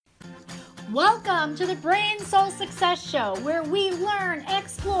Welcome to the Brain Soul Success Show, where we learn,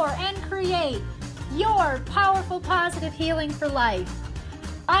 explore, and create your powerful positive healing for life.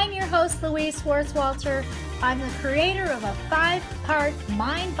 I'm your host, Louise Schwartzwalter. I'm the creator of a 5-part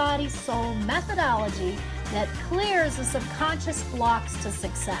mind, body, soul methodology that clears the subconscious blocks to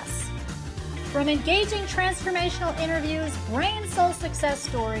success. From engaging transformational interviews, brain soul success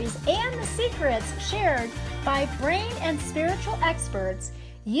stories, and the secrets shared by brain and spiritual experts,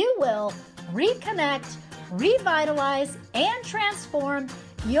 you will reconnect, revitalize, and transform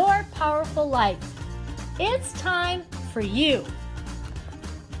your powerful life. It's time for you.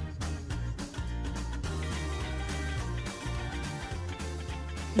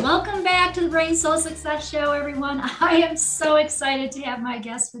 Welcome back to the Brain Soul Success Show, everyone. I am so excited to have my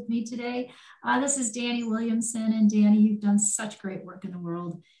guest with me today. This is Danny Williamson. And Danny, you've done such great work in the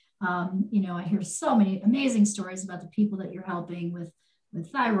world. I hear so many amazing stories about the people that you're helping with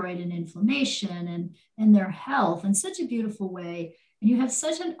thyroid and inflammation and their health in such a beautiful way. And you have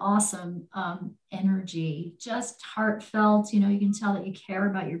such an awesome energy, just heartfelt. You can tell that you care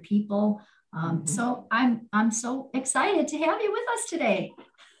about your people. So I'm so excited to have you with us today.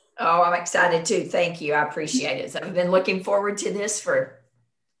 Oh, I'm excited too. Thank you. I appreciate it. So I've been looking forward to this for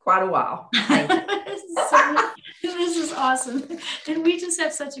quite a while. This is awesome. And we just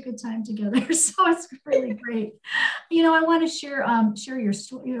have such a good time together. So it's really great. I want to share your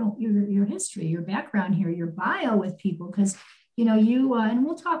story, your history, your background here, your bio with people, because, you, and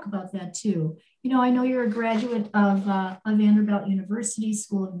we'll talk about that too. I know you're a graduate of Vanderbilt University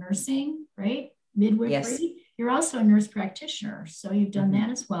School of Nursing, right? Midwifery. Yes. You're also a nurse practitioner. So you've done that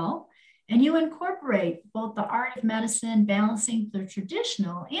as well. And you incorporate both the art of medicine, balancing the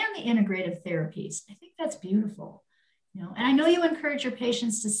traditional and the integrative therapies. I think that's beautiful. And I know you encourage your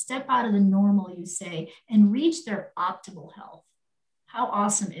patients to step out of the normal, you say, and reach their optimal health. How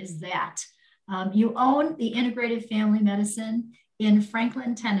awesome is that? You own the Integrative Family Medicine in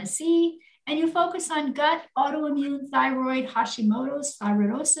Franklin, Tennessee, and you focus on gut, autoimmune, thyroid, Hashimoto's,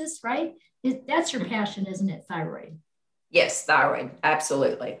 thyroidosis, right? That's your passion, isn't it? Thyroid. Yes, thyroid.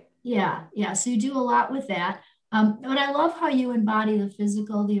 Absolutely. Yeah. So you do a lot with that. But I love how you embody the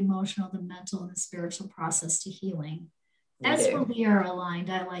physical, the emotional, the mental, and the spiritual process to healing. That's where we are aligned.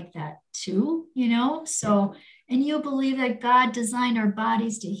 I like that too, So, and you believe that God designed our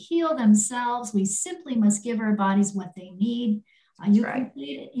bodies to heal themselves. We simply must give our bodies what they need. I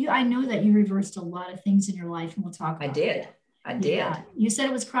know that you reversed a lot of things in your life, and we'll talk about that. I did. Yeah. You said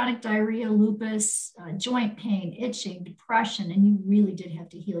it was chronic diarrhea, lupus, joint pain, itching, depression, and you really did have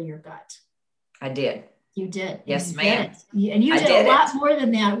to heal your gut. I did. You did. Yes, ma'am. And you did a lot more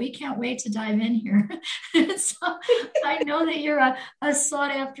than that. We can't wait to dive in here. So I know that you're a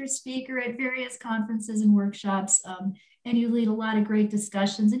sought after speaker at various conferences and workshops, and you lead a lot of great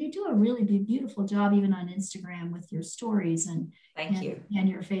discussions, and you do a really beautiful job even on Instagram with your stories and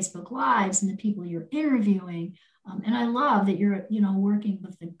your Facebook Lives and the people you're interviewing. And I love that you're, working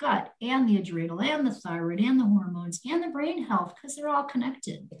with the gut and the adrenal and the thyroid and the hormones and the brain health, because they're all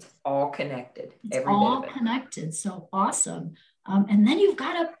connected. It's all connected. It's all connected. So awesome. And then you've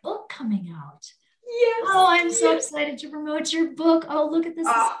got a book coming out. Yes. Oh, I'm so excited to promote your book. Oh, look at this.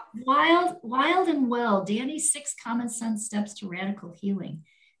 Wild and Well, Danny's 6 Common Sense Steps to Radical Healing.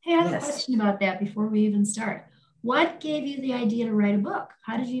 Hey, I have a question about that before we even start. What gave you the idea to write a book?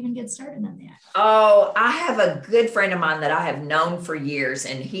 How did you even get started on that? Oh, I have a good friend of mine that I have known for years,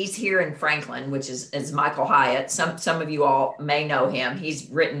 and he's here in Franklin, which is Michael Hyatt. Some of you all may know him. He's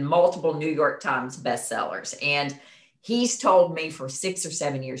written multiple New York Times bestsellers, and he's told me for 6 or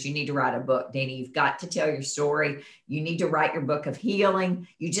 7 years, you need to write a book, Danny. You've got to tell your story. You need to write your book of healing.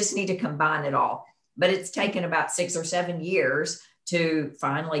 You just need to combine it all. But it's taken about 6 or 7 years to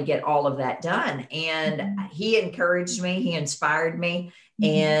finally get all of that done. And he encouraged me, he inspired me.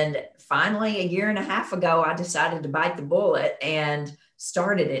 And finally, a year and a half ago, I decided to bite the bullet and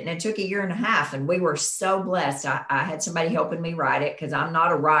started it. And it took a year and a half. And we were so blessed. I had somebody helping me write it, because I'm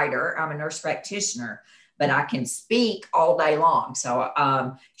not a writer. I'm a nurse practitioner, but I can speak all day long.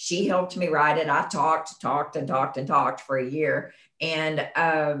 So she helped me write it. I talked for a year. And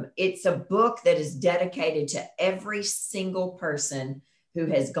it's a book that is dedicated to every single person who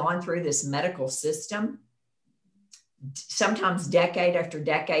has gone through this medical system, sometimes decade after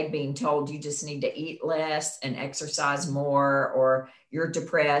decade, being told you just need to eat less and exercise more, or you're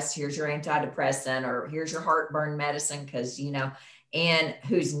depressed, here's your antidepressant, or here's your heartburn medicine, because, and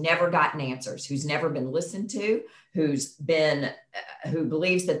who's never gotten answers, who's never been listened to, who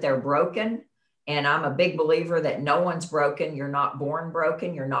believes that they're broken, And I'm a big believer that no one's broken. You're not born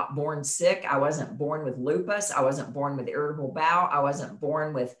broken. You're not born sick. I wasn't born with lupus. I wasn't born with irritable bowel. I wasn't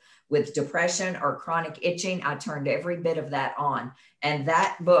born with depression or chronic itching. I turned every bit of that on. And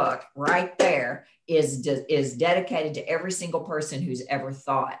that book right there is dedicated to every single person who's ever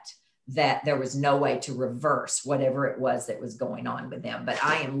thought that there was no way to reverse whatever it was that was going on with them. But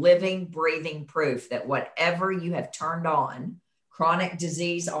I am living, breathing proof that whatever you have turned on, chronic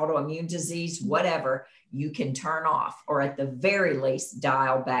disease, autoimmune disease, whatever, you can turn off, or at the very least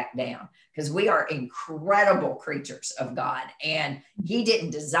dial back down, because we are incredible creatures of God, and he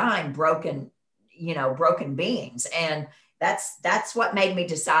didn't design broken beings. And that's what made me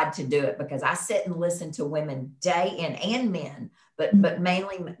decide to do it, because I sit and listen to women day in, and men, but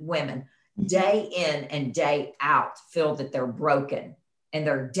mainly women, day in and day out, feel that they're broken and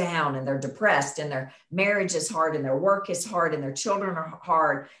they're down and they're depressed and their marriage is hard and their work is hard and their children are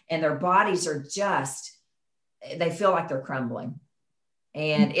hard and their bodies are just, they feel like they're crumbling.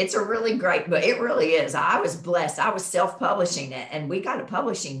 And it's a really great book. It really is. I was blessed. I was self-publishing it, and we got a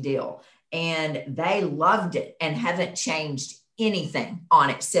publishing deal, and they loved it and haven't changed anything on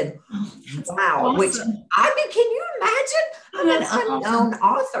it. Said, wow, awesome. Which, I mean, can you imagine? I'm an unknown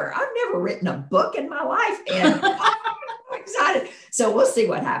author. I've never written a book in my life, and I'm excited. So we'll see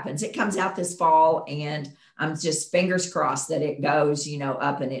what happens. It comes out this fall, and I'm just fingers crossed that it goes,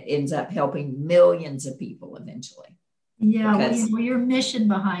 up, and it ends up helping millions of people eventually. Yeah, well, your mission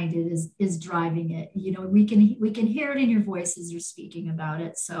behind it is driving it. We can hear it in your voice as you're speaking about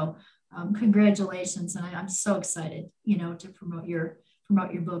it. So congratulations, and I'm so excited, to promote your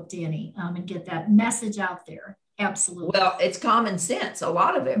book, Danny, and get that message out there. Absolutely. Well, it's common sense, a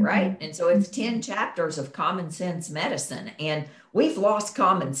lot of it, right? And so it's 10 chapters of common sense medicine, and we've lost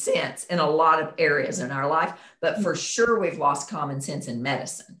common sense in a lot of areas in our life, but for sure we've lost common sense in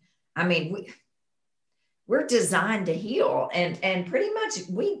medicine. I mean, we're designed to heal, and pretty much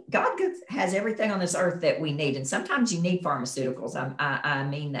God has everything on this earth that we need. And sometimes you need pharmaceuticals.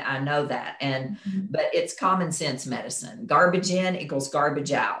 I know that. But it's common sense medicine. Garbage in equals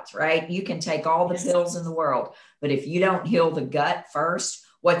garbage out, right? You can take all the pills in the world, but if you don't heal the gut first,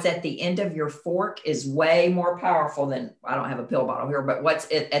 what's at the end of your fork is way more powerful than, I don't have a pill bottle here, but what's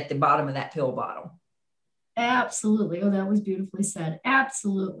at the bottom of that pill bottle. Absolutely. Oh, that was beautifully said.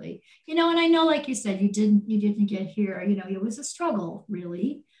 Absolutely. And I know, like you said, you didn't get here, it was a struggle,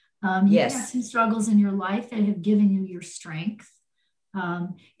 really. You had some struggles in your life that have given you your strength.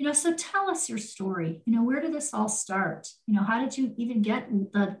 So tell us your story. Where did this all start? How did you even get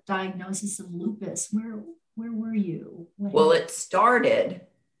the diagnosis of lupus? Where were you? Well, it started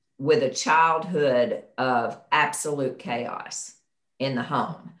with a childhood of absolute chaos in the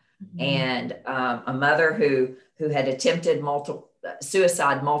home. And a mother who had attempted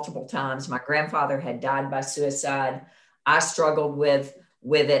suicide multiple times. My grandfather had died by suicide. I struggled with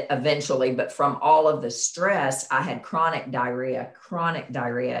it eventually, but from all of the stress, I had chronic diarrhea,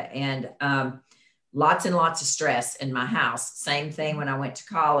 and lots and lots of stress in my house. Same thing when I went to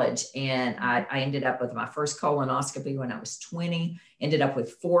college, and I ended up with my first colonoscopy when I was 20, ended up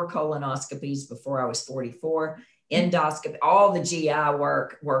with 4 colonoscopies before I was 44. Endoscopy, all the GI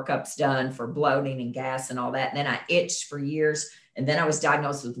workups done for bloating and gas and all that. And then I itched for years. And then I was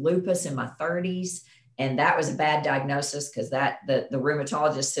diagnosed with lupus in my 30s. And that was a bad diagnosis, because the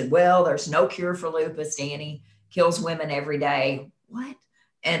rheumatologist said, well, there's no cure for lupus, Danny, kills women every day. What?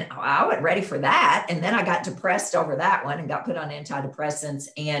 And I wasn't ready for that. And then I got depressed over that one and got put on antidepressants.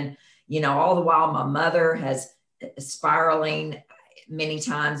 And, all the while my mother has spiraling many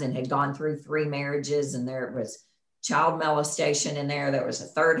times and had gone through 3 marriages, and there was child molestation in there. There was a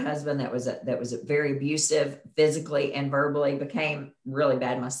third husband that was very abusive physically and verbally, became really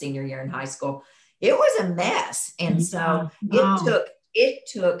bad my senior year in high school. It was a mess. And so it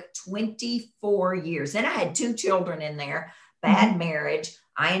took 24 years. Then I had 2 children in there, bad marriage.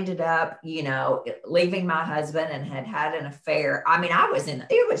 I ended up, leaving my husband and had an affair. I mean,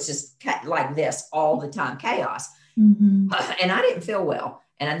 it was just like this all the time, chaos. And I didn't feel well.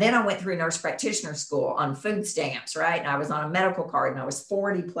 And then I went through nurse practitioner school on food stamps, right? And I was on a medical card, and I was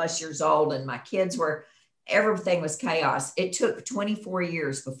 40 plus years old, and my kids everything was chaos. It took 24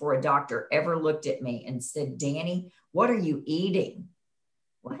 years before a doctor ever looked at me and said, Danny, what are you eating?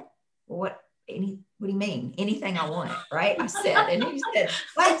 What? What do you mean? Anything I want, right? I said, and he said,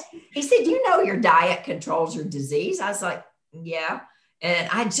 what? He said, you know, your diet controls your disease. I was like, yeah. And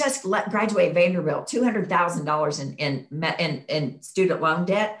I just graduated Vanderbilt, $200,000 in student loan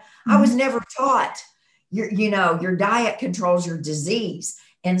debt. I was never taught your diet controls your disease.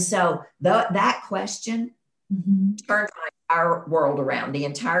 And so that question turned my entire world around, the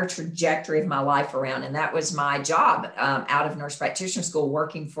entire trajectory of my life around. And that was my job out of nurse practitioner school,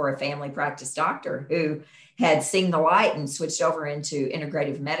 working for a family practice doctor who had seen the light and switched over into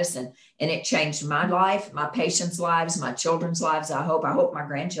integrative medicine. And it changed my life, my patients' lives, my children's lives. I hope my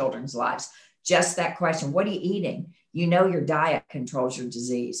grandchildren's lives. Just that question, what are you eating? You know, your diet controls your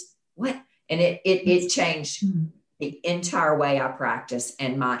disease. What? And it changed the entire way I practice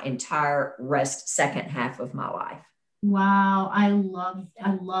and my entire second half of my life. Wow. I love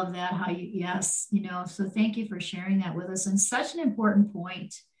that. How you, yes, so thank you for sharing that with us. And such an important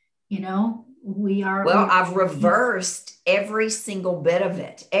point, I've reversed every single bit of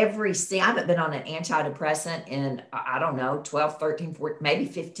it. I haven't been on an antidepressant in, I don't know, 12, 13, 14, maybe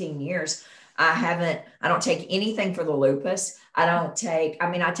 15 years. I don't take anything for the lupus. I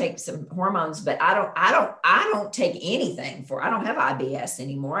take some hormones, but I don't take anything I don't have IBS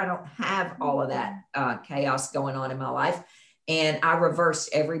anymore. I don't have all of that chaos going on in my life. And I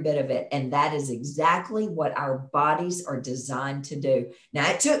reversed every bit of it. And that is exactly what our bodies are designed to do. Now,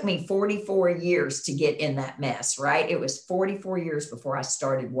 it took me 44 years to get in that mess, right? It was 44 years before I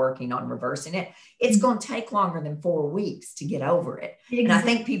started working on reversing it. It's going to take longer than 4 weeks to get over it. Exactly. And I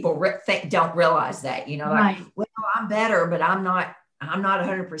think people don't realize that, right. Well, I'm better, but I'm not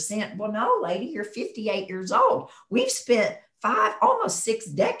 100%. Well, no, lady, you're 58 years old. We've spent almost 6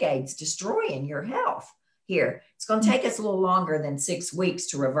 decades destroying your health. Here, it's going to take us a little longer than 6 weeks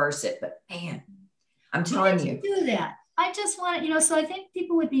to reverse it, but man, I'm telling you, do that. I just want to, so I think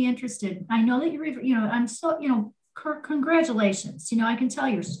people would be interested. I know that I'm so, congratulations. I can tell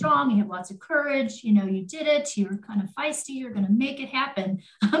you're strong. You have lots of courage. You did it. You're kind of feisty. You're going to make it happen.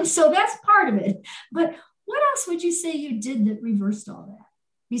 So that's part of it. But what else would you say you did that reversed all that?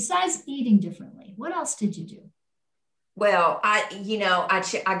 Besides eating differently, what else did you do? Well,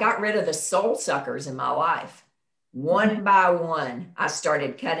 I got rid of the soul suckers in my life. One by one, I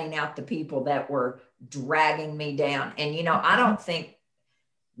started cutting out the people that were dragging me down. And, I don't think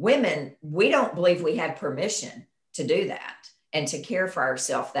women, we don't believe we have permission to do that and to care for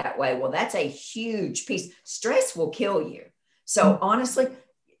ourselves that way. Well, that's a huge piece. Stress will kill you. So honestly,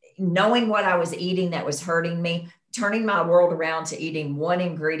 knowing what I was eating that was hurting me, turning my world around to eating one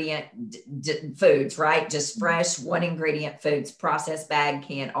ingredient foods, right? Just fresh one ingredient foods, processed bag,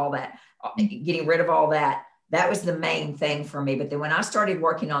 can, all that, getting rid of all that. That was the main thing for me. But then when I started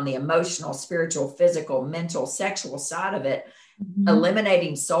working on the emotional, spiritual, physical, mental, sexual side of it,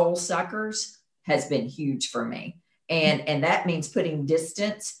 eliminating soul suckers has been huge for me. And that means putting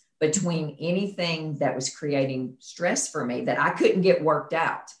distance between anything that was creating stress for me that I couldn't get worked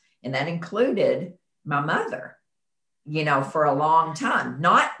out. And that included my mother. For a long time,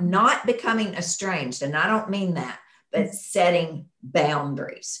 not becoming estranged. And I don't mean that, but setting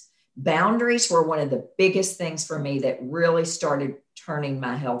boundaries. Boundaries were one of the biggest things for me that really started turning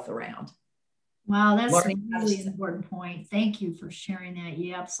my health around. Wow, that's a really important point. Thank you for sharing that.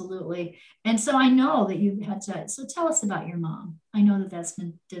 Yeah, absolutely. And so I know that you've had to, so tell us about your mom. I know that that's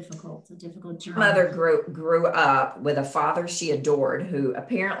been a difficult journey. My mother grew up with a father she adored who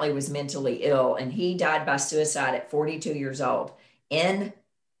apparently was mentally ill, and he died by suicide at 42 years old in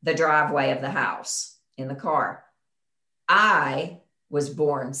the driveway of the house in the car. I was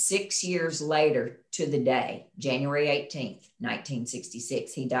born 6 years later to the day, January 18th,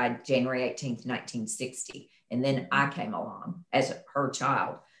 1966. He died January 18th, 1960. And then I came along as her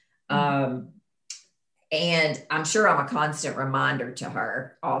child. And I'm sure I'm a constant reminder to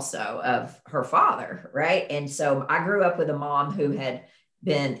her also of her father, right? And so I grew up with a mom who had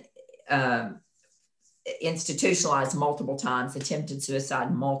been institutionalized multiple times, attempted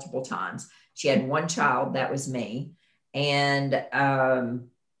suicide multiple times. She had one child, that was me. And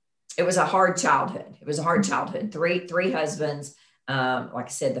it was a hard childhood. Three husbands. Like I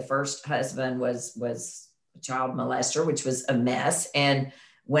said, the first husband was a child molester, which was a mess. And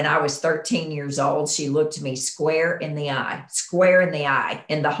when I was 13 years old, she looked me square in the eye,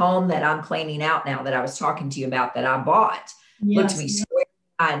 in the home that I'm cleaning out now that I was talking to you about that I bought. Yes. Looked me square in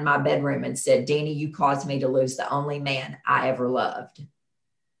the eye in my bedroom and said, "Deanie, you caused me to lose the only man I ever loved."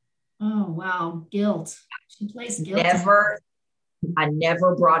 Oh, wow. Guilt. She plays guilt. I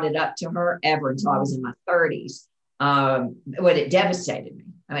never brought it up to her ever until I was in my 30s. When it devastated me.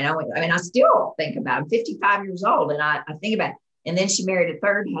 I still think about it. I'm 55 years old and I think about it. And then she married a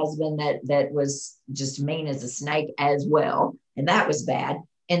third husband that was just mean as a snake as well. And that was bad.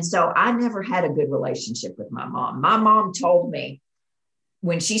 And so I never had a good relationship with my mom. My mom told me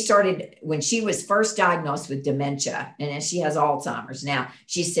when she was first diagnosed with dementia, and she has Alzheimer's now,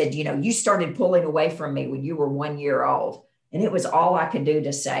 she said, you started pulling away from me when you were 1 year old. And it was all I could do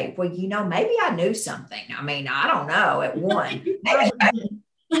to say, well, maybe I knew something. I mean, I don't know at one. Maybe I don't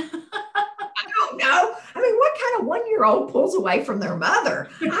know. I mean, what kind of 1-year-old pulls away from their mother?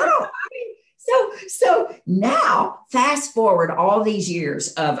 I mean, so now fast forward all these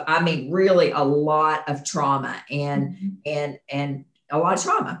years of, I mean, really a lot of trauma and a lot of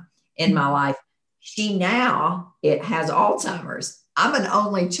trauma in my life. She now it has Alzheimer's. I'm an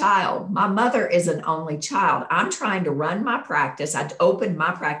only child. My mother is an only child. I'm trying to run my practice. I opened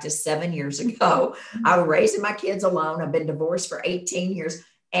my practice 7 years ago. I was raising my kids alone. I've been divorced for 18 years.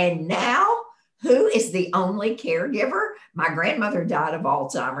 And now, who is the only caregiver? My grandmother died of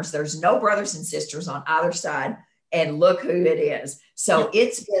Alzheimer's. There's no brothers and sisters on either side. And look who it is. So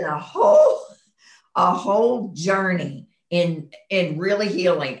it's been a whole journey in really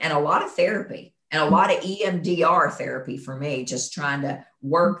healing and a lot of therapy. And a lot of EMDR therapy for me, just trying to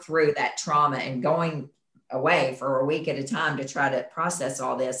work through that trauma and going away for a week at a time to try to process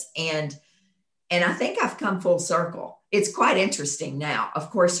all this. And I think I've come full circle. It's quite interesting now.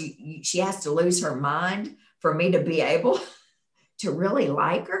 Of course, she has to lose her mind for me to be able to really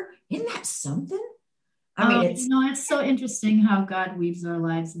like her. Isn't that something? I mean, it's so interesting how God weaves our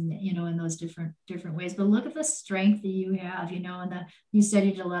lives in those different ways. But look at the strength that you have, and you said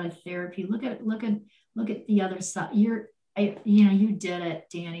you did a lot of therapy. Look at the other side. You did it,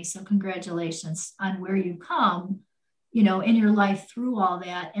 Danny. So congratulations on where you come, in your life through all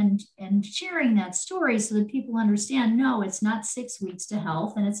that, and sharing that story so that people understand, no, it's not 6 weeks to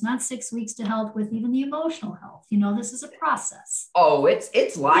health, and it's not 6 weeks to health with even the emotional health. This is a process. Oh,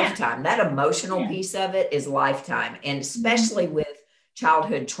 it's lifetime. Yeah. That emotional piece of it is lifetime. And especially with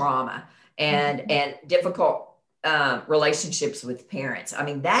childhood trauma and difficult relationships with parents. I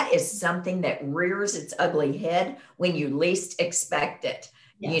mean, that is something that rears its ugly head when you least expect it.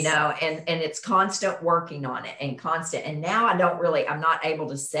 Yes. And it's constant working on it and constant. And now I'm not able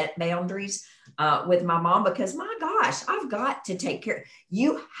to set boundaries with my mom because, my gosh, I've got to take care.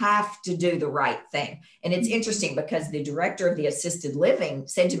 You have to do the right thing. And it's interesting because the director of the assisted living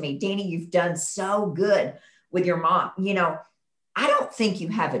said to me, Danny, you've done so good with your mom. I don't think you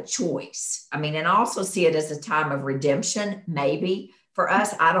have a choice. I mean, and I also see it as a time of redemption, maybe for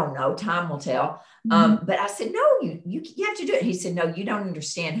us. I don't know. Time will tell. But I said, no, you have to do it. He said, no, you don't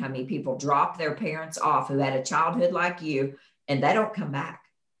understand how many people drop their parents off who had a childhood like you, and they don't come back.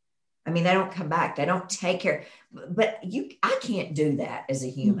 I mean, they don't come back. They don't take care. But I can't do that as a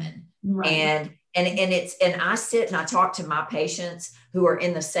human. Right. And I sit and I talk to my patients who are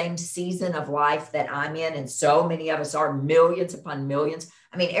in the same season of life that I'm in. And so many of us are, millions upon millions.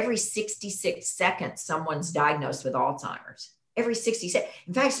 I mean, every 66 seconds, someone's diagnosed with Alzheimer's. Every 60 seconds.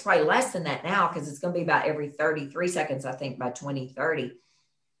 In fact, it's probably less than that now because it's going to be about every 33 seconds, I think, by 2030.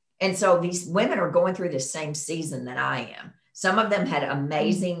 And so these women are going through the same season that I am. Some of them had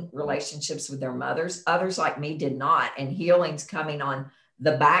amazing relationships with their mothers. Others, like me, did not. And healing's coming on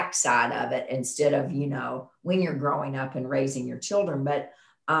the backside of it instead of, when you're growing up and raising your children. But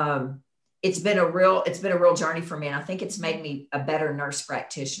it's been a real journey for me. And I think it's made me a better nurse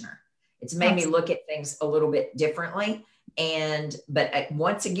practitioner. It's made me look at things a little bit differently. But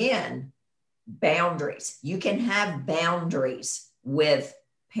once again, boundaries. You can have boundaries with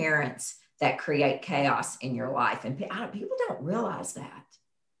parents that create chaos in your life. And people don't realize that.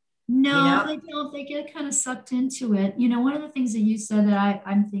 No, they don't. They get kind of sucked into it. One of the things that you said that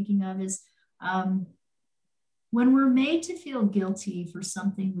I'm thinking of is when we're made to feel guilty for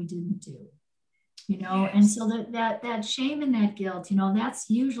something we didn't do, yes. And so that shame and that guilt, that's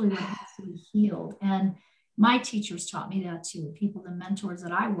usually what has to be healed. And my teachers taught me that too, the mentors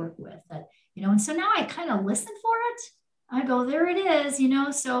that I work with, that, and so now I kind of listen for it. I go, there it is,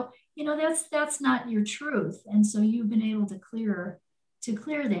 so, that's not your truth. And so you've been able to clear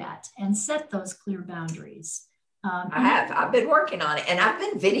that and set those clear boundaries. I've been working on it, and I've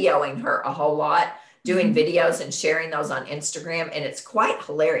been videoing her a whole lot, doing videos and sharing those on Instagram. And it's quite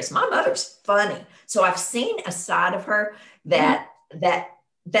hilarious. My mother's funny. So I've seen a side of her that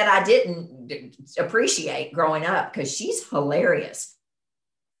I didn't appreciate growing up, because she's hilarious,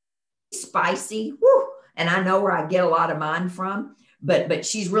 spicy, whoo, and I know where I get a lot of mine from, but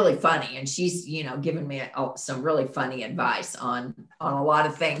she's really funny, and she's, giving me some really funny advice on a lot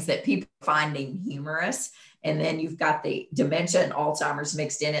of things that people are finding humorous. And then you've got the dementia and Alzheimer's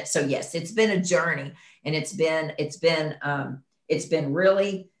mixed in it. So yes, it's been a journey, and it's been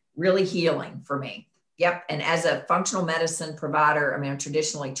really, really healing for me. Yep. And as a functional medicine provider, I mean, I'm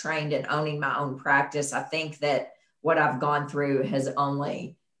traditionally trained in owning my own practice. I think that what I've gone through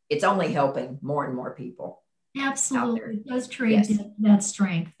it's only helping more and more people. out there. Absolutely. It does create Yes. that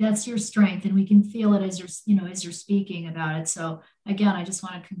strength. That's your strength. And we can feel it as as you're speaking about it. So again, I just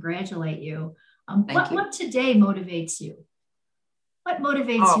want to congratulate you. Thank you. What today motivates you? What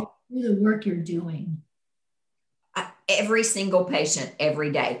motivates you Oh, to do the work you're doing? every single patient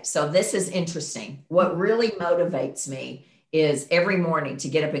every day. So this is interesting. What really motivates me is every morning to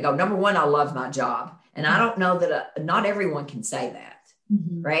get up and go. Number one, I love my job. And I don't know that not everyone can say that,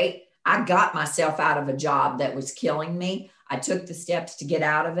 Mm-hmm. right? I got myself out of a job that was killing me. I took the steps to get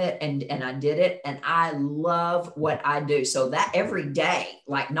out of it and I did it. And I love what I do. So that every day,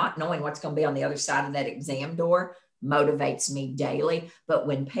 like not knowing what's going to be on the other side of that exam door motivates me daily. But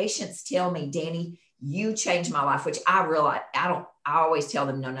when patients tell me, Danny, you changed my life, which I realize I always tell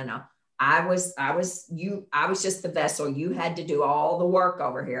them, no, no, no. I was just the vessel. You had to do all the work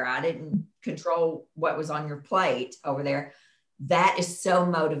over here. I didn't control what was on your plate over there. That is so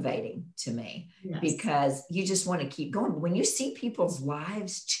motivating to me. Yes. Because you just want to keep going. When you see people's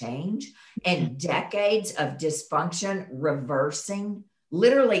lives change and decades of dysfunction reversing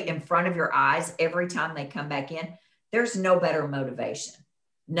literally in front of your eyes every time they come back in, there's no better motivation.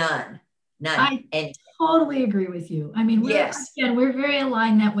 None. I totally agree with you. I mean, we're very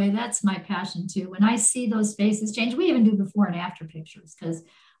aligned that way. That's my passion too. When I see those faces change, we even do before and after pictures, because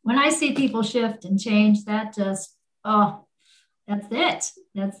when I see people shift and change, that just, that's it.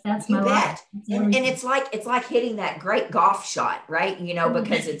 That's my life. And it's like hitting that great golf shot, right? You know,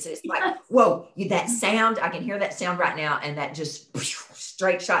 because it's like, whoa, that sound, I can hear that sound right now. And that just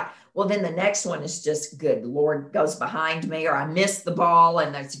straight shot. Well, then the next one is just good Lord goes behind me, or I missed the ball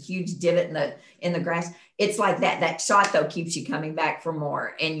and there's a huge divot in the grass. It's like that shot though keeps you coming back for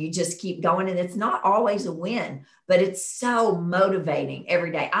more, and you just keep going. And it's not always a win, but it's so motivating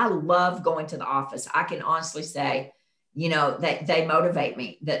every day. I love going to the office. I can honestly say, you know, that they motivate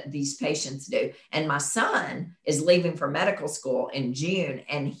me, that these patients do. And my son is leaving for medical school in June,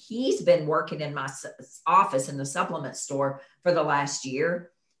 and he's been working in my office in the supplement store for the last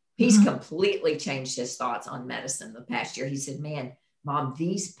year. He's completely changed his thoughts on medicine the past year. He said, man, Mom,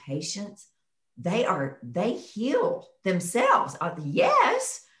 these patients, they heal themselves.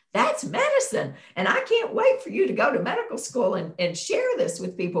 Yes, that's medicine. And I can't wait for you to go to medical school and share this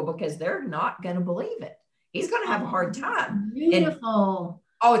with people, because they're not going to believe it. He's going to have a hard time. Beautiful.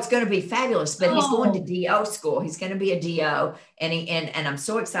 It's going to be fabulous, but he's going to DO school. He's going to be a DO, and I'm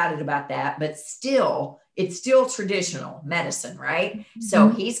so excited about that, but still, it's still traditional medicine, right? Mm-hmm. So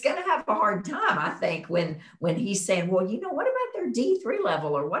he's going to have a hard time, I think, when he's saying, well, you know, what about their D3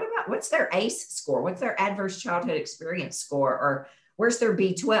 level, or what's their ACE score? What's their adverse childhood experience score? Or where's their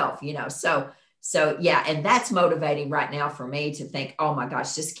B12, you know? So yeah. And that's motivating right now for me to think, oh my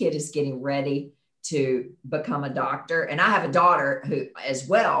gosh, this kid is getting ready to become a doctor. And I have a daughter who as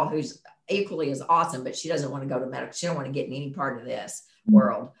well, who's equally as awesome, but she doesn't want to go to medical. She don't want to get in any part of this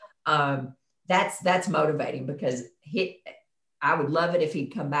world. That's motivating, because I would love it if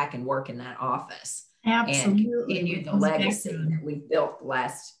he'd come back and work in that office. Absolutely. And continue the legacy that we've built the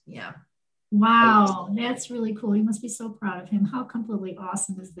last, Wow, that's really cool. You must be so proud of him. How completely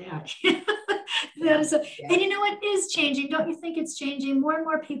awesome is that? And you know, it is changing. Don't you think it's changing? More and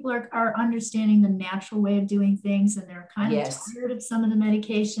more people are understanding the natural way of doing things, and they're kind of tired of some of the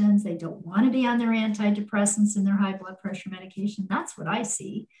medications. They don't want to be on their antidepressants and their high blood pressure medication. That's what I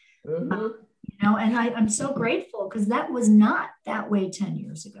see. You know, and I'm so grateful, because that was not that way 10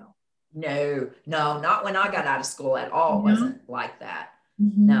 years ago. No, not when I got out of school at all. It wasn't like that.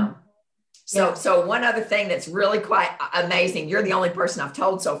 No. So one other thing that's really quite amazing, you're the only person I've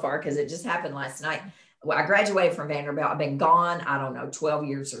told so far, because it just happened last night. Well, I graduated from Vanderbilt. I've been gone, 12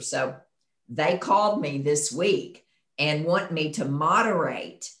 years or so. They called me this week and want me to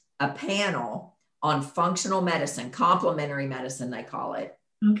moderate a panel on functional medicine, complementary medicine, they call it.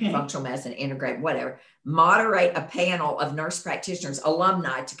 Okay. Functional medicine, integrate, whatever. Moderate a panel of nurse practitioners,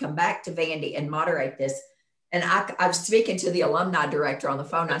 alumni, to come back to Vandy and moderate this. And I was speaking to the alumni director on the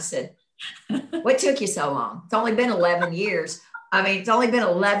phone. I said, what took you so long? It's only been 11 years. I mean, it's only been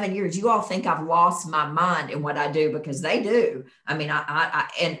 11 years. You all think I've lost my mind in what I do, because they do. I mean,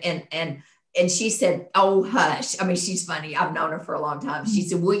 and she said, oh, hush. I mean, she's funny. I've known her for a long time. She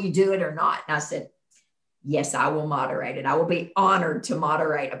said, will you do it or not? And I said, yes, I will moderate it. I will be honored to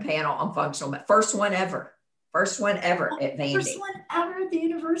moderate a panel on functional medicine. First one ever at Vandy. First one ever at the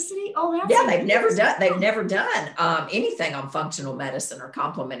university. Oh, that's they've never done anything on functional medicine or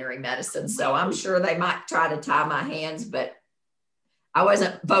complementary medicine. So I'm sure they might try to tie my hands, but I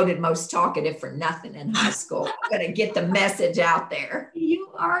wasn't voted most talkative for nothing in high school. I'm going to get the message out there.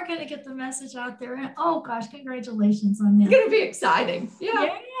 You are going to get the message out there. And oh gosh, congratulations on that. It's going to be exciting.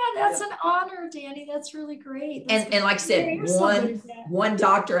 Yeah. That's an honor, Danny. That's really great. And like I said, one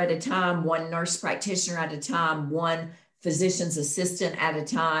doctor at a time, one nurse practitioner at a time, one physician's assistant at a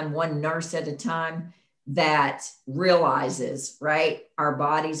time, one nurse at a time, that realizes, right, our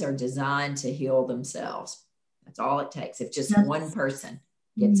bodies are designed to heal themselves. That's all it takes. If just one person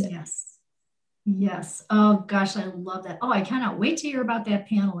gets it. Yes. Oh gosh, I love that. Oh, I cannot wait to hear about that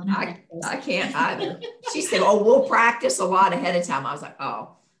panel. And I can't either. She said, "Oh, we'll practice a lot ahead of time." I was like,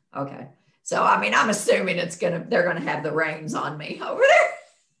 "Oh, okay." So I mean, I'm assuming they're gonna have the reins on me over there.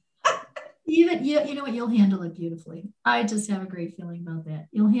 You know what? You'll handle it beautifully. I just have a great feeling about that.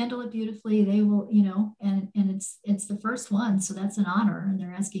 You'll handle it beautifully. They will, and it's the first one, so that's an honor, and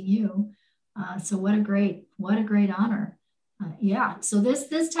they're asking you. So what a great honor. So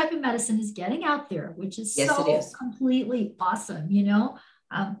this type of medicine is getting out there, which is completely awesome.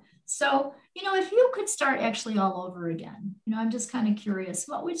 So if you could start actually all over again, I'm just kind of curious,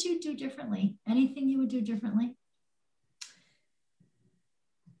 what would you do differently? Anything you would do differently?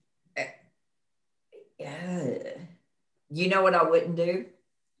 You know what I wouldn't do,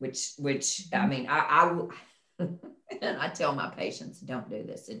 which I mean, I and I tell my patients, don't do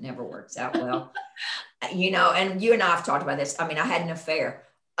this. It never works out well. And you and I have talked about this. I mean, I had an affair.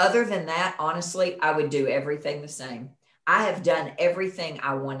 Other than that, honestly, I would do everything the same. I have done everything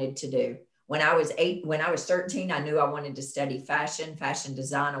I wanted to do. When I was 13, I knew I wanted to study fashion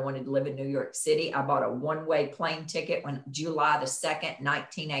design. I wanted to live in New York City. I bought a one-way plane ticket when July the 2nd,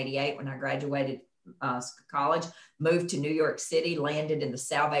 1988, when I graduated college, moved to New York City, landed in the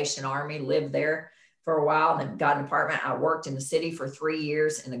Salvation Army, lived there for a while, then got an apartment. I worked in the city for 3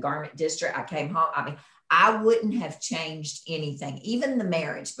 years in the garment district. I came home. I mean, I wouldn't have changed anything, even the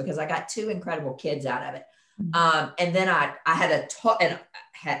marriage, because I got 2 incredible kids out of it. And then I had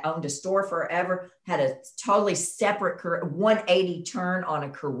owned a store forever, had a totally separate career, 180 turn on a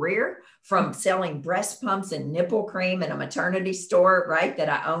career from selling breast pumps and nipple cream in a maternity store, right, that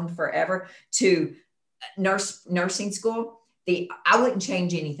I owned forever, to nursing school. I wouldn't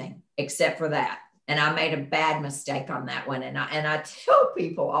change anything except for that. And I made a bad mistake on that one. And I tell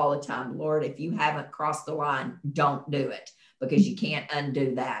people all the time, Lord, if you haven't crossed the line, don't do it, because you can't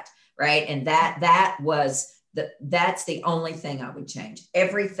undo that. Right. And that's the only thing I would change.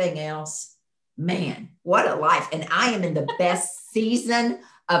 Everything else, man, what a life. And I am in the best season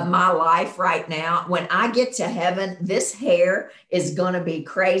of my life right now. When I get to heaven, this hair is going to be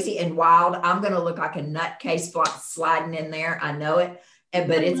crazy and wild. I'm going to look like a nutcase sliding in there. I know it.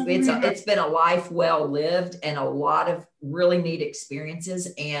 But it's been a life well lived and a lot of really neat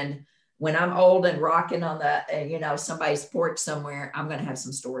experiences. And when I'm old and rocking on the, somebody's porch somewhere, I'm going to have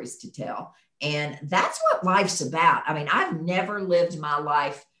some stories to tell. And that's what life's about. I mean, I've never lived my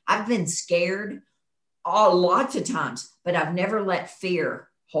life. I've been scared lots of times, but I've never let fear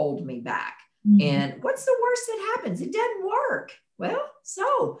hold me back. Mm-hmm. And what's the worst that happens? It doesn't work. Well,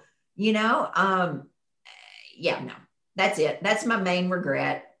 so, no, that's it. That's my main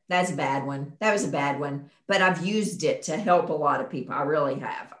regret. That's a bad one. That was a bad one, but I've used it to help a lot of people. I really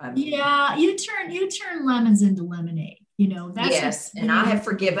have. You turn lemons into lemonade. Yes. And I have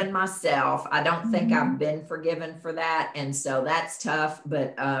forgiven myself. I don't think I've been forgiven for that. And so that's tough,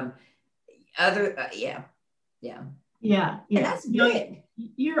 but, yeah. And that's big.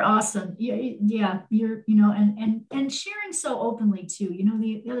 You're awesome. Yeah. You're, and sharing so openly too.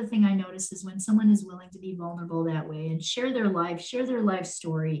 The other thing I notice is when someone is willing to be vulnerable that way and share their life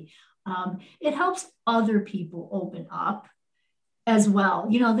story, it helps other people open up as well.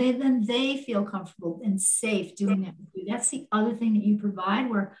 They feel comfortable and safe doing that with you. That's the other thing that you provide,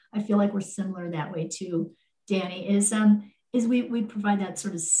 where I feel like we're similar that way too, Danny, is we provide that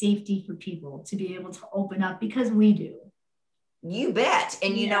sort of safety for people to be able to open up, because we do. You bet.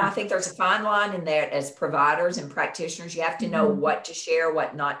 And, I think there's a fine line in there as providers and practitioners. You have to know what to share,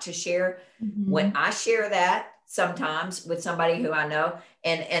 what not to share. Mm-hmm. When I share that sometimes with somebody who I know,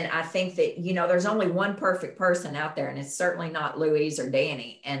 and I think that, there's only one perfect person out there, and it's certainly not Louise or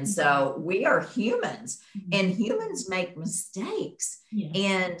Danny. And so we are humans, and humans make mistakes.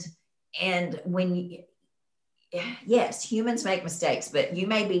 Yes. And when yes, humans make mistakes, but you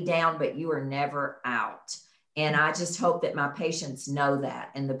may be down, but you are never out. And I just hope that my patients know that,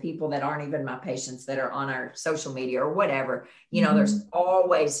 and the people that aren't even my patients that are on our social media or whatever, there's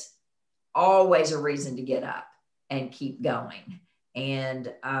always a reason to get up and keep going.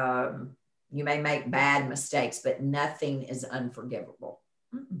 And you may make bad mistakes, but nothing is unforgivable.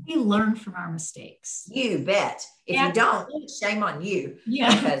 We learn from our mistakes. You bet. If you don't, shame on you.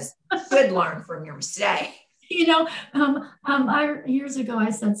 Yeah. Because you should learn from your mistake. Years ago, I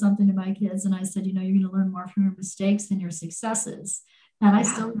said something to my kids and I said, you're going to learn more from your mistakes than your successes. And I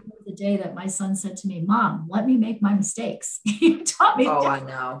still remember the day that my son said to me, Mom, let me make my mistakes. You taught me. Oh, I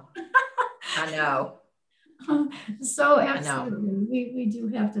know. I know. So absolutely, we do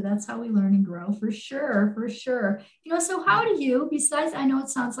have to. That's how we learn and grow, for sure, for sure. So how do you, besides, I know it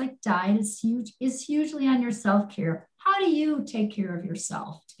sounds like diet is hugely on your self-care. How do you take care of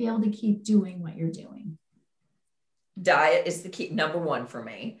yourself to be able to keep doing what you're doing? Diet is the key, number one for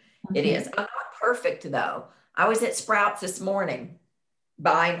me. Okay. It is. I'm not perfect though. I was at Sprouts this morning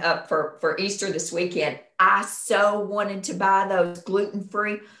buying up for Easter this weekend. I so wanted to buy those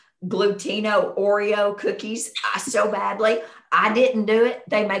gluten-free Glutino Oreo cookies so badly. I didn't do it.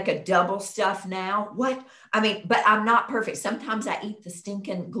 They make a double stuff now. What? I mean, but I'm not perfect. Sometimes I eat the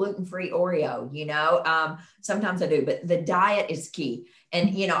stinking gluten-free Oreo, sometimes I do, but the diet is key.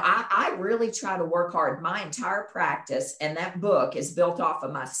 And, I really try to work hard. My entire practice and that book is built off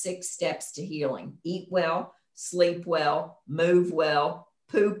of my 6 steps to healing: eat well, sleep well, move well,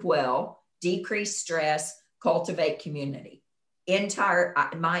 poop well, decrease stress, cultivate community.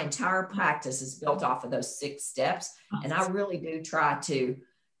 My entire practice is built off of those 6 steps. And I really do try to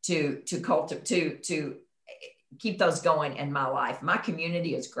cultivate, to keep those going in my life. My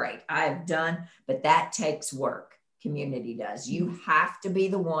community is great. I have done, but that takes work. Community does. You have to be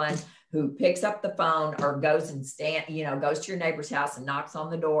the one who picks up the phone or goes and goes to your neighbor's house and knocks on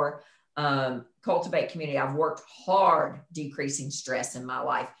the door. Cultivate community. I've worked hard decreasing stress in my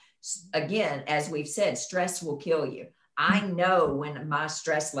life. Again, as we've said, stress will kill you. I know when my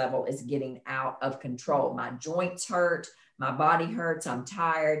stress level is getting out of control. My joints hurt, my body hurts, I'm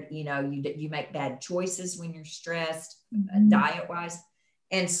tired. You make bad choices when you're stressed, diet-wise.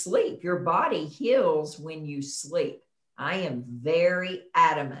 And sleep. Your body heals when you sleep. I am very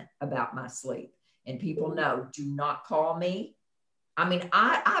adamant about my sleep. And people know, do not call me. I mean,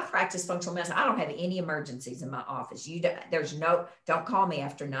 I practice functional medicine. I don't have any emergencies in my office. Don't call me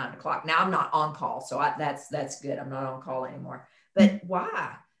after 9 o'clock. Now I'm not on call. So that's good. I'm not on call anymore. But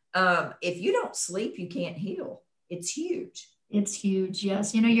why? If you don't sleep, you can't heal. It's huge. It's huge.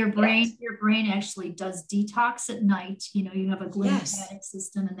 Yes. Your brain actually does detox at night. You have a glymphatic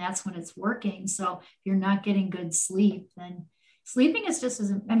system and that's when it's working. So if you're not getting good sleep, then sleeping is just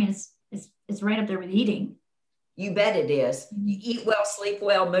it's right up there with eating. You bet it is. You eat well, sleep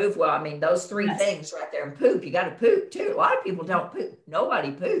well, move well. I mean, those 3 things right there. And poop. You got to poop too. A lot of people don't poop.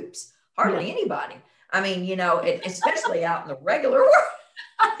 Nobody poops. Hardly anybody. I mean, especially out in the regular world.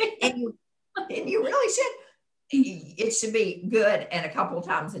 and you really should. It should be good and a couple of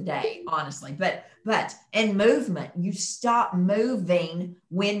times a day, honestly. But and movement, you stop moving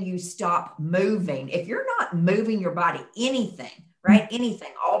when you stop moving. If you're not moving your body, anything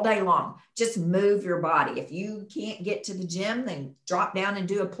all day long, just move your body. If you can't get to the gym, then drop down and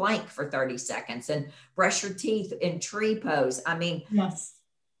do a plank for 30 seconds and brush your teeth in tree pose. I mean, yes.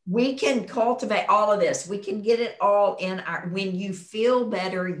 We can cultivate all of this. We can get it all in when you feel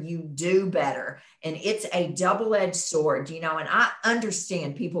better, you do better. And it's a double-edged sword, and I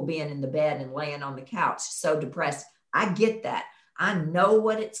understand people being in the bed and laying on the couch, so depressed. I get that. I know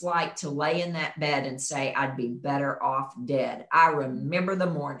what it's like to lay in that bed and say, I'd be better off dead. I remember the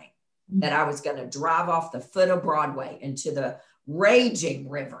morning that I was going to drive off the foot of Broadway into the raging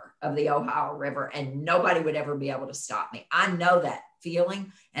river of the Ohio River, and nobody would ever be able to stop me. I know that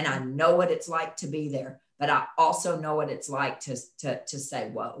feeling, and I know what it's like to be there, but I also know what it's like to say,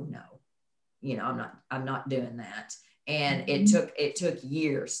 whoa, no, I'm not doing that. And it took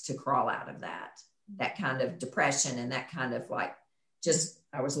years to crawl out of that kind of depression and that kind of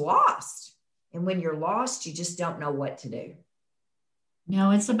I was lost. And when you're lost, you just don't know what to do.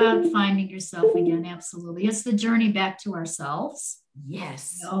 No, it's about finding yourself again. Absolutely. It's the journey back to ourselves.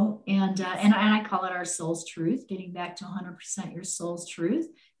 Yes. And I call it our soul's truth, getting back to 100% your soul's truth.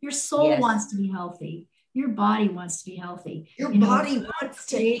 Your soul wants to be healthy. Your body wants to be healthy. Your body wants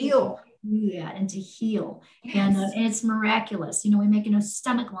to heal. Yeah, and to heal. Yes. And it's miraculous. We make a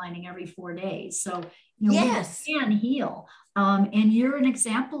stomach lining every 4 days. So, we can heal. And you're an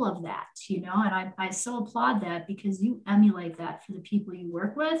example of that, and I so applaud that because you emulate that for the people you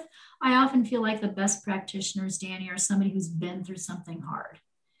work with. I often feel like the best practitioners, Danny, are somebody who's been through something hard.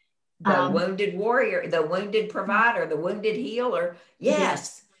 The wounded warrior, the wounded provider, the wounded healer.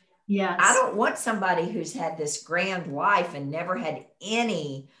 Yes. Yes. I don't want somebody who's had this grand life and never had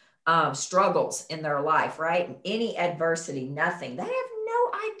any struggles in their life, right? Any adversity, nothing. They have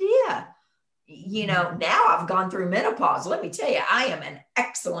no idea. now I've gone through menopause. Let me tell you, I am an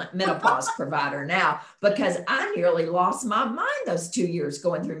excellent menopause provider now because I nearly lost my mind those 2 years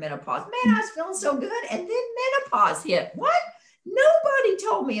going through menopause. Man, I was feeling so good. And then menopause hit. What? Nobody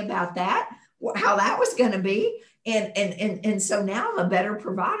told me about that, how that was going to be. And so now I'm a better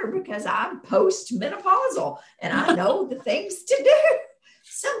provider because I'm post-menopausal and I know the things to do.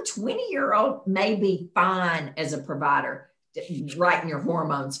 Some 20-year-old may be fine as a provider, writing your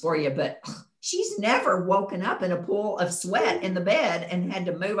hormones for you, but she's never woken up in a pool of sweat in the bed and had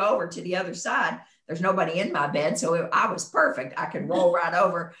to move over to the other side. There's nobody in my bed, so I was perfect. I could roll right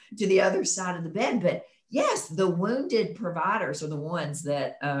over to the other side of the bed. But yes, the wounded providers are the ones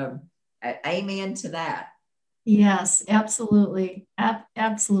that, amen to that. Yes, absolutely.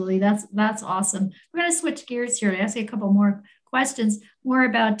 Absolutely. That's awesome. We're going to switch gears here and ask you a couple more questions, more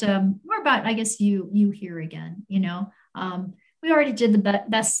about, I guess you here again, we already did the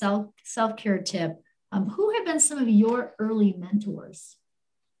best self-care tip. Who have been some of your early mentors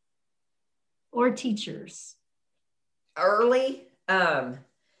or teachers? Early,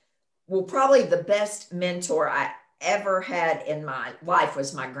 well, probably the best mentor I ever had in my life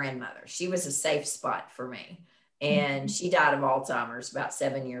was my grandmother. She was a safe spot for me. And she died of Alzheimer's about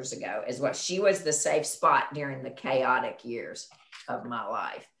 7 years ago as well. She was the safe spot during the chaotic years of my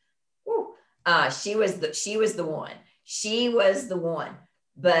life. She was the one. She was the one.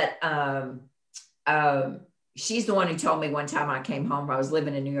 But she's the one who told me one time I came home, I was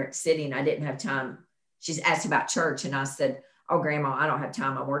living in New York City and I didn't have time. She's asked about church. And I said, oh, Grandma, I don't have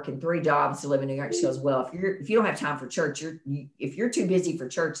time. I'm working 3 jobs to live in New York. She goes, well, if you don't have time for church, if you're too busy for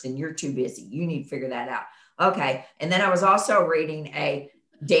church, then you're too busy. You need to figure that out. Okay. And then I was also reading a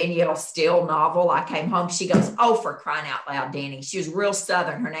Danielle Steele novel. I came home. She goes, oh, for crying out loud, Danny. She was real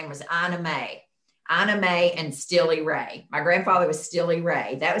Southern. Her name was Ina May and Stilly Ray. My grandfather was Stilly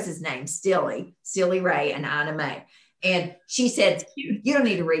Ray. That was his name, Stilly Ray and Ina May. And she said, you don't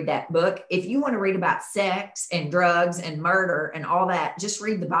need to read that book. If you want to read about sex and drugs and murder and all that, just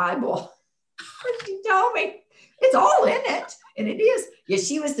read the Bible. She told me it's all in it. And it is. Yeah,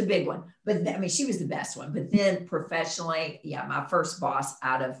 she was the big one. But she was the best one. But then professionally, my first boss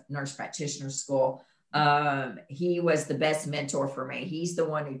out of nurse practitioner school, he was the best mentor for me. He's the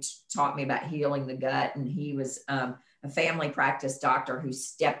one who taught me about healing the gut. And he was a family practice doctor who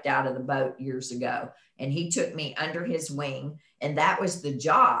stepped out of the boat years ago. And he took me under his wing. And that was the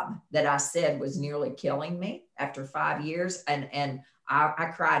job that I said was nearly killing me after 5 years. And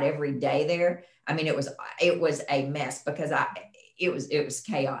I cried every day there. It was a mess because it was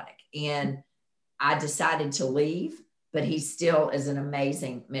chaotic. And I decided to leave, but he still is an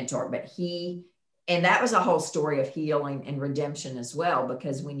amazing mentor. And that was a whole story of healing and redemption as well,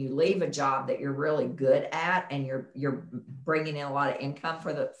 because when you leave a job that you're really good at and you're bringing in a lot of income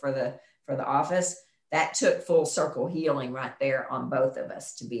for the office, that took full circle healing right there on both of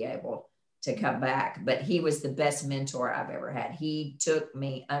us to be able to come back. But he was the best mentor I've ever had. He took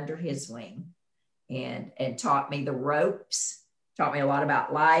me under his wing and taught me the ropes, taught me a lot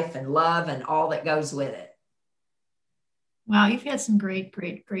about life and love and all that goes with it. Wow, you've had some great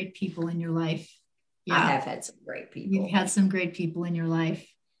people in your life. Yeah. I have had some great people. You've had some great people in your life.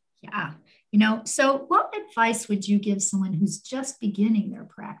 Yeah. So what advice would you give someone who's just beginning their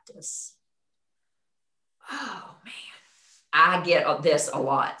practice? Oh, man. I get this a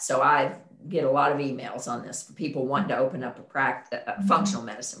lot. So I get a lot of emails on this for people wanting to open up a functional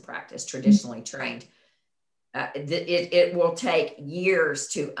medicine practice, traditionally trained. It will take years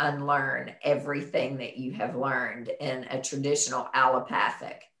to unlearn everything that you have learned in a traditional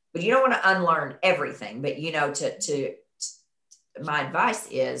allopathic. But you don't want to unlearn everything. But my advice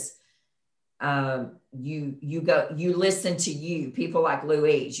is, you listen to people like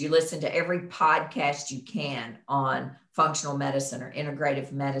Louise. You listen to every podcast you can on functional medicine or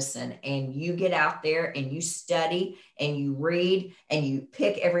integrative medicine, and you get out there and you study and you read and you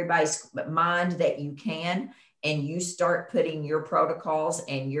pick everybody's mind that you can, and you start putting your protocols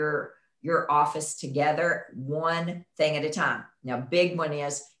and your office together one thing at a time. Now, big one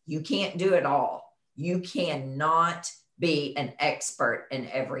is you can't do it all. You cannot be an expert in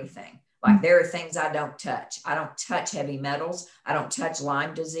everything. Like there are things I don't touch. I don't touch heavy metals. I don't touch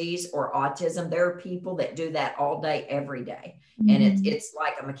Lyme disease or autism. There are people that do that all day, every day. Mm-hmm. And it's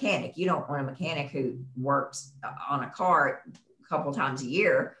like a mechanic. You don't want a mechanic who works on a car a couple times a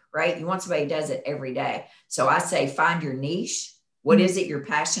year, right? You want somebody who does it every day. So I say, find your niche. What is it you're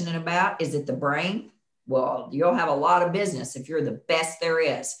passionate about? Is it the brain? Well, you'll have a lot of business if you're the best there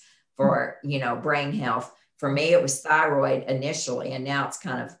is for, brain health. For me, it was thyroid initially, and now it's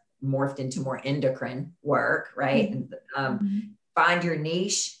kind of morphed into more endocrine work, right? Find your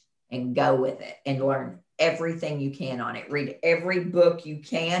niche and go with it and learn everything you can on it. Read every book you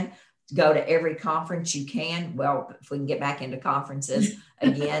can, go to every conference you can. Well, if we can get back into conferences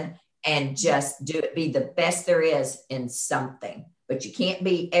again, and just do it, be the best there is in something, but you can't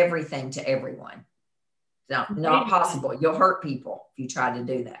be everything to everyone. Not possible. You'll hurt people if you try to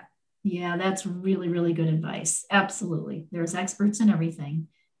do that. Yeah, that's really, really good advice. Absolutely. There's experts in everything,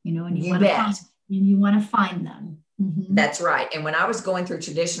 you know, and you bet. You want to find them. Mm-hmm. That's right. And when I was going through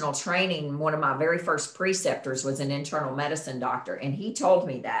traditional training, one of my very first preceptors was an internal medicine doctor. And he told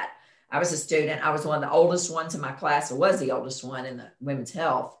me that. I was a student. I was one of the oldest ones in my class. I was the oldest one in the women's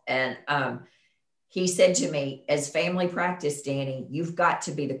health. And he said to me, as family practice, Danny, you've got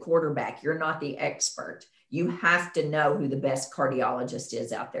to be the quarterback. You're not the expert. You have to know who the best cardiologist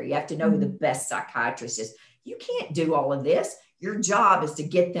is out there. You have to know who the best psychiatrist is. You can't do all of this. Your job is to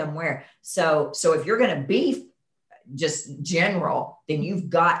get them where. So if you're going to be just general, then you've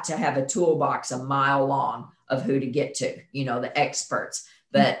got to have a toolbox a mile long of who to get to, you know, the experts.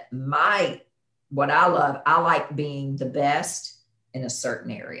 But what I love, I like being the best in a certain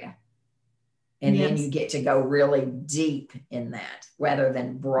area. And then you get to go really deep in that rather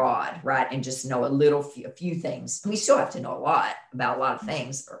than broad, right? And just know a few things. We still have to know a lot about a lot of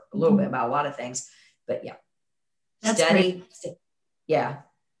things, or a little bit about a lot of things, but yeah. That's study. Great. Yeah.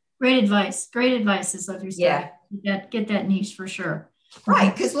 Great advice. Great advice is of your study. Yeah. Get that niche for sure.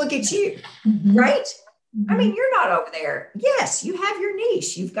 Right. Because look at you, right? I mean, you're not over there. Yes, you have your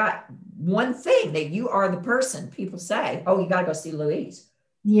niche. You've got one thing that you are the person. People say, oh, you got to go see Louise.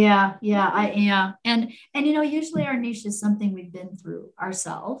 Yeah, I am. And you know, usually our niche is something we've been through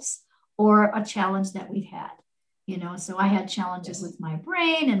ourselves or a challenge that we've had, you know. So I had challenges with my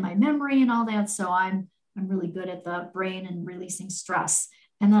brain and my memory and all that. So I'm really good at the brain and releasing stress.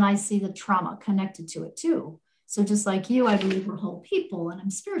 And then I see the trauma connected to it too. So just like you, I believe we're whole people, and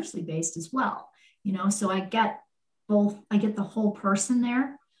I'm spiritually based as well, you know. So I get both. I get the whole person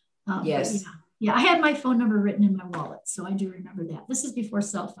there. Yes. Yeah, I had my phone number written in my wallet, so I do remember that. This is before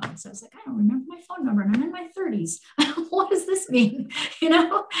cell phones. So I was like, I don't remember my phone number, and I'm in my 30s. What does this mean? You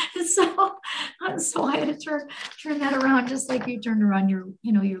know, so I had to turn that around, just like you turned around your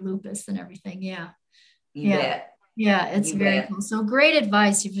lupus and everything. Yeah, you bet. Yeah, it's very cool. So great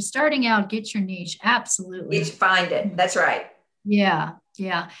advice. If you're starting out, get your niche. Absolutely, find it. That's right. Yeah.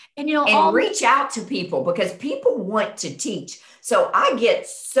 And you know, and reach out to people, because people want to teach. So I get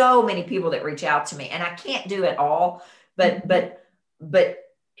so many people that reach out to me, and I can't do it all, but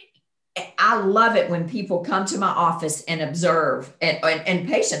I love it when people come to my office and observe, and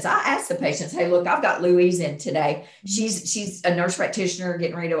patients. I ask the patients, hey, look, I've got Louise in today. She's a nurse practitioner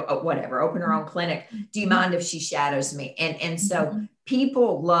getting ready to open her own clinic. Do you mind if she shadows me? And so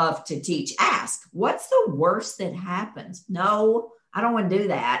people love to teach. Ask, what's the worst that happens? No, I don't want to do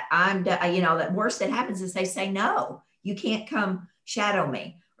that. The worst that happens is they say, no, you can't come shadow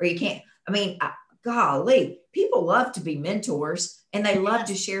me, or you can't. I mean, golly, people love to be mentors, and they love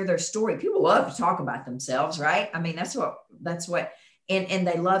to share their story. People love to talk about themselves, right? I mean, that's what, and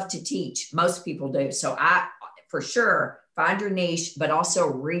they love to teach. Most people do. So I, for sure, find your niche, but also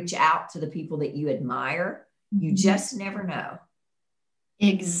reach out to the people that you admire. You just never know.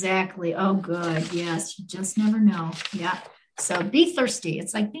 Exactly. Oh, good. Yes. You just never know. Yeah. So be thirsty.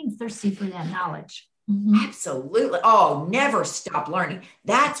 It's like being thirsty for that knowledge. Absolutely. Oh, never stop learning.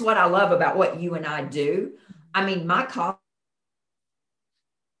 That's what I love about what you and I do. I mean, my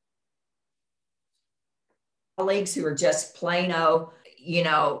colleagues who are just plain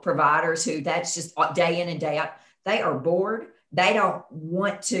providers who that's just day in and day out, they are bored. They don't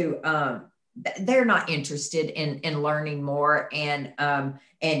want to, they're not interested in learning more and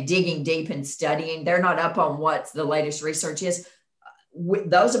digging deep and studying. They're not up on what the latest research is.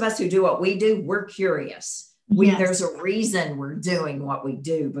 Those of us who do what we do, we're curious. There's a reason we're doing what we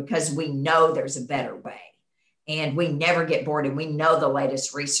do, because we know there's a better way, and we never get bored, and we know the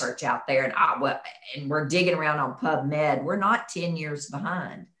latest research out there, and we're digging around on PubMed. We're not 10 years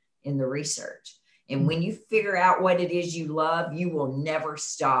behind in the research. And when you figure out what it is you love, you will never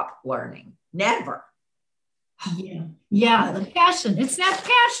stop learning. Never. Yeah. The passion. It's that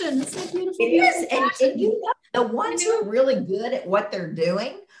passion. It's that beautiful. It is. And the ones who are really good at what they're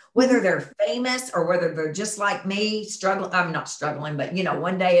doing, whether they're famous or whether they're just like me, struggling. I'm not struggling, but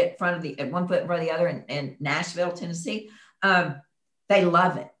one day at one foot in front of the other in Nashville, Tennessee, they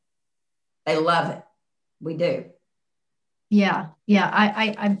love it. They love it. We do. Yeah.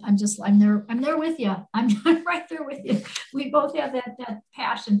 I'm there with you. I'm right there with you. We both have that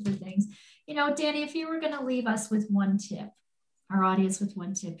passion for things. Danny, if you were going to leave us with one tip, our audience with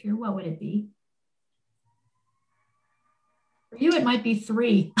one tip here, what would it be? For you, it might be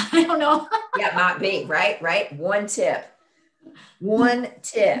 3. I don't know. Yeah, it might be, right? One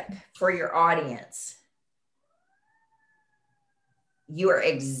tip for your audience. You are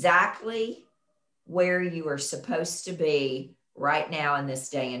exactly where you are supposed to be right now in this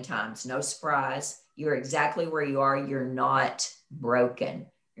day and time. It's no surprise. You're exactly where you are. You're not broken.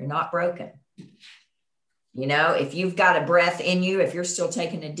 You're not broken. You know, if you've got a breath in you, if you're still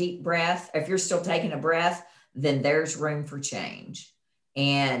taking a deep breath, if you're still taking a breath, then there's room for change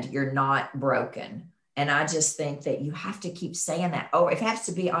and you're not broken. And I just think that you have to keep saying that. Oh, it has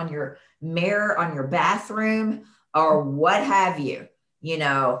to be on your mirror, on your bathroom, or what have you, you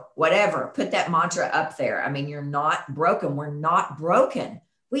know, whatever. Put that mantra up there. I mean, you're not broken. We're not broken.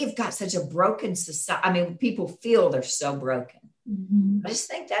 We've got such a broken society. I mean, people feel they're so broken. I just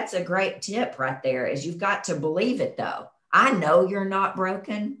think that's a great tip right there, is you've got to believe it though. I know you're not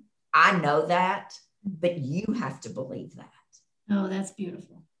broken. I know that, but you have to believe that. Oh, that's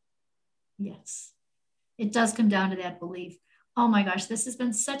beautiful. Yes. It does come down to that belief. Oh my gosh, this has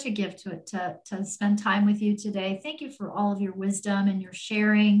been such a gift to spend time with you today. Thank you for all of your wisdom and your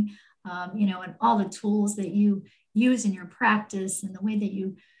sharing, you know, and all the tools that you use in your practice and the way that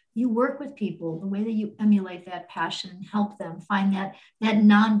you work with people, the way that you emulate that passion and help them find that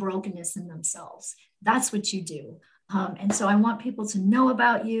non-brokenness in themselves. That's what you do. And so I want people to know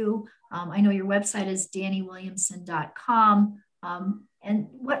about you. I know your website is DannyWilliamson.com. And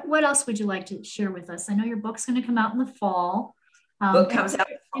what else would you like to share with us? I know your book's going to come out in the fall. Book comes out.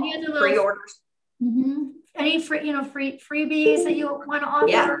 Any other pre-orders? Any freebies that you want to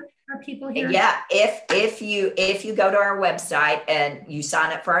offer for people here? Yeah, if you go to our website and you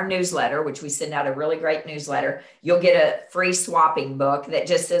sign up for our newsletter, which we send out a really great newsletter, you'll get a free swapping book that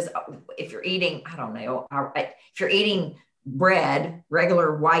just says, if you're eating, I don't know, if you're eating bread,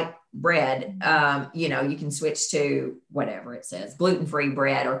 regular white bread, you know, you can switch to whatever it says, gluten-free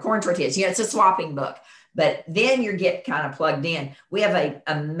bread or corn tortillas. You know, it's a swapping book. But then you get kind of plugged in. We have an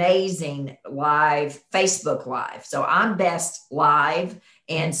amazing live Facebook Live. So I'm best live.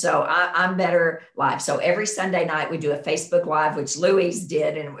 And so I'm better live. So every Sunday night we do a Facebook Live, which Louise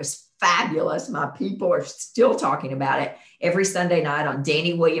did, and it was fabulous. My people are still talking about it every Sunday night on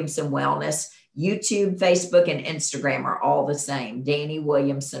Danny Williamson Wellness. YouTube, Facebook, and Instagram are all the same, Danny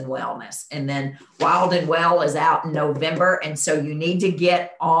Williamson Wellness. And then Wild and Well is out in November. And so you need to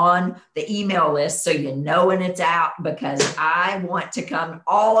get on the email list so you know when it's out, because I want to come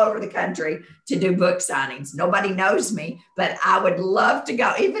all over the country to do book signings. Nobody knows me, but I would love to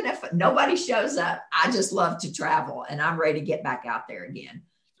go. Even if nobody shows up, I just love to travel, and I'm ready to get back out there again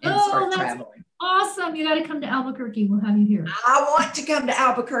and start traveling. Awesome. You got to come to Albuquerque. We'll have you here. I want to come to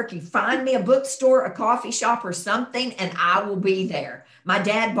Albuquerque. Find me a bookstore, a coffee shop, or something, and I will be there. My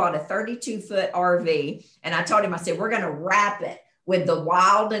dad bought a 32-foot RV, and I told him, I said, we're going to wrap it with the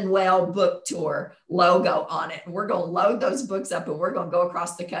Wild and Well book tour logo on it. And we're going to load those books up, and we're going to go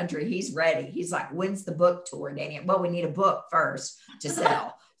across the country. He's ready. He's like, when's the book tour, Danny? Well, we need a book first to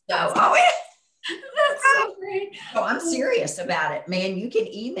sell. So, that's so great. Oh, I'm serious about it, man. You can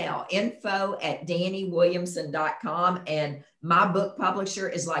email info@dannywilliamson.com, and my book publisher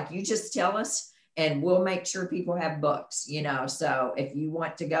is like, you just tell us and we'll make sure people have books, you know. So if you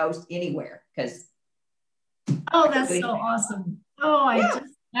want to go anywhere, because that's so awesome. Oh,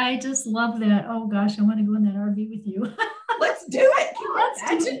 I just love that. Oh gosh, I want to go in that RV with you. Let's do it.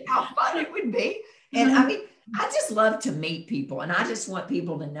 Imagine how fun it would be. And I mean, I just love to meet people, and I just want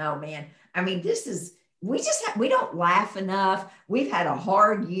people to know, man, I mean, we don't laugh enough. We've had a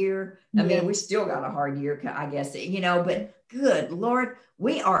hard year. I mean, we still got a hard year, I guess, you know, but good Lord,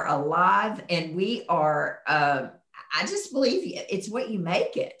 we are alive, and we are, I just believe it's what you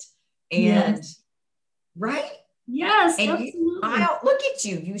make it. And right. Yes. And absolutely. you smile, look at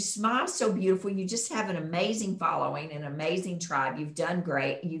you. You smile so beautiful. You just have an amazing following, an amazing tribe. You've done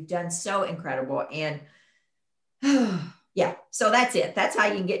great. You've done so incredible. And yeah, so that's it. That's how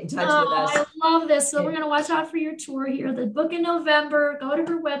you can get in touch with us. I love this. So we're going to watch out for your tour here. The book in November. Go to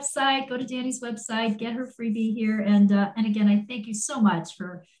her website. Go to Danny's website. Get her freebie here. And again, I thank you so much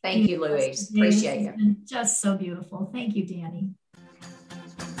for. Thank you, Louise. Appreciate you. Just so beautiful. Thank you, Danny.